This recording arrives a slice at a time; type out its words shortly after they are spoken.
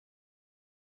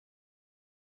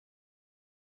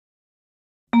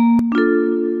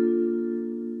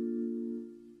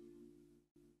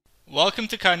Welcome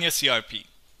to Kanya CRP.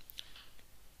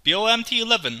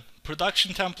 BOMT11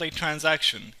 production template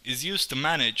transaction is used to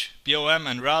manage BOM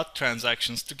and route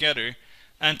transactions together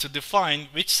and to define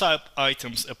which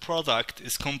sub-items a product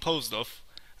is composed of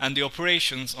and the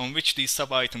operations on which these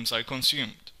sub-items are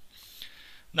consumed.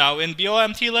 Now in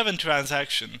BOMT11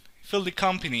 transaction, fill the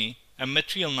company and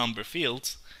material number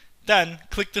fields, then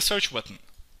click the search button.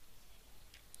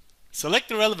 Select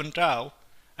the relevant row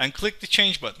and click the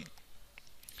change button.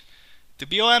 The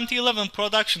BOMT11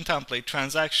 production template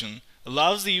transaction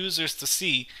allows the users to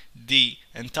see the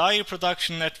entire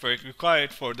production network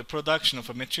required for the production of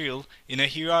a material in a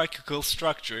hierarchical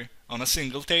structure on a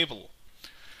single table.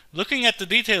 Looking at the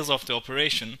details of the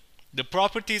operation, the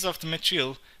properties of the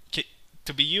material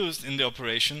to be used in the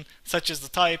operation, such as the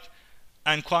type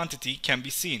and quantity, can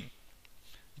be seen.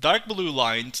 Dark blue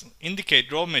lines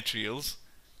indicate raw materials,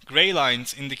 gray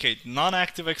lines indicate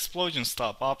non-active explosion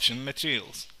stop option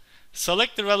materials.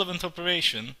 Select the relevant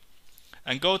operation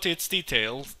and go to its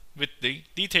details with the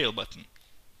Detail button.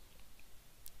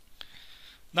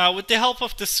 Now, with the help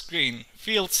of this screen,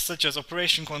 fields such as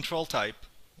operation control type,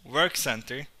 work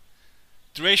center,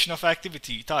 duration of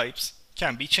activity types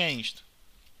can be changed.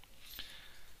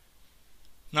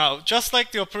 Now, just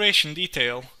like the operation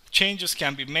detail, changes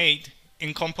can be made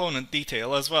in component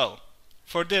detail as well.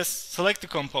 For this, select the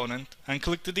component and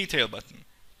click the Detail button.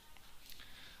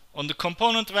 On the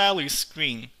component values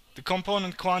screen, the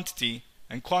component quantity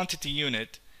and quantity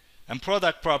unit and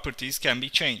product properties can be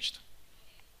changed.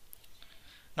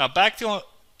 Now back to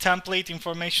template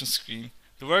information screen,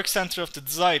 the work center of the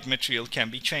desired material can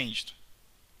be changed.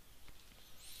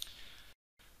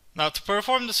 Now to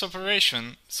perform this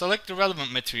operation, select the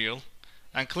relevant material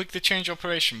and click the Change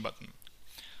Operation button.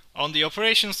 On the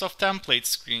Operations of Template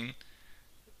screen,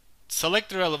 select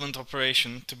the relevant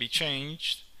operation to be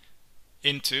changed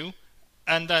into,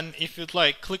 and then if you'd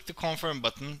like, click the Confirm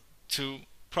button to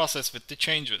process with the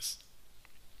changes.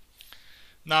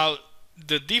 Now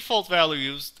the default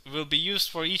values will be used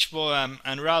for each BOM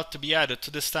and route to be added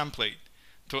to this template.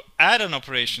 To add an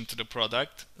operation to the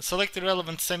product, select the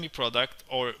relevant semi-product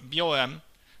or BOM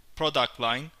product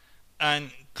line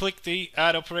and click the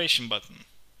Add Operation button.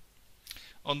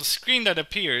 On the screen that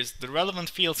appears, the relevant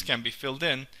fields can be filled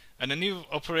in and a new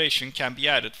operation can be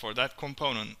added for that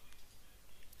component.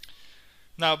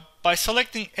 Now, by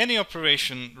selecting any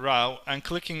operation row and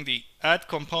clicking the Add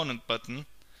Component button,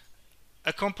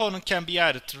 a component can be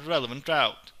added to the relevant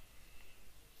route.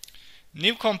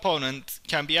 New component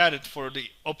can be added for the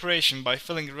operation by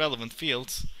filling the relevant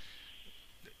fields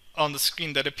on the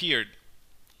screen that appeared.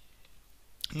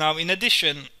 Now, in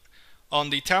addition,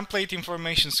 on the template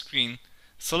information screen,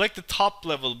 select the top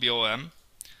level BOM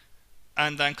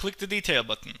and then click the Detail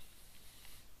button.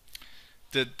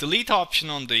 The delete option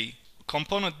on the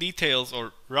component details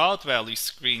or route value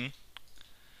screen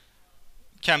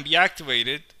can be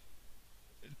activated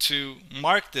to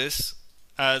mark this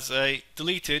as a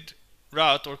deleted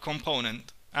route or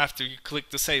component after you click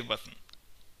the Save button.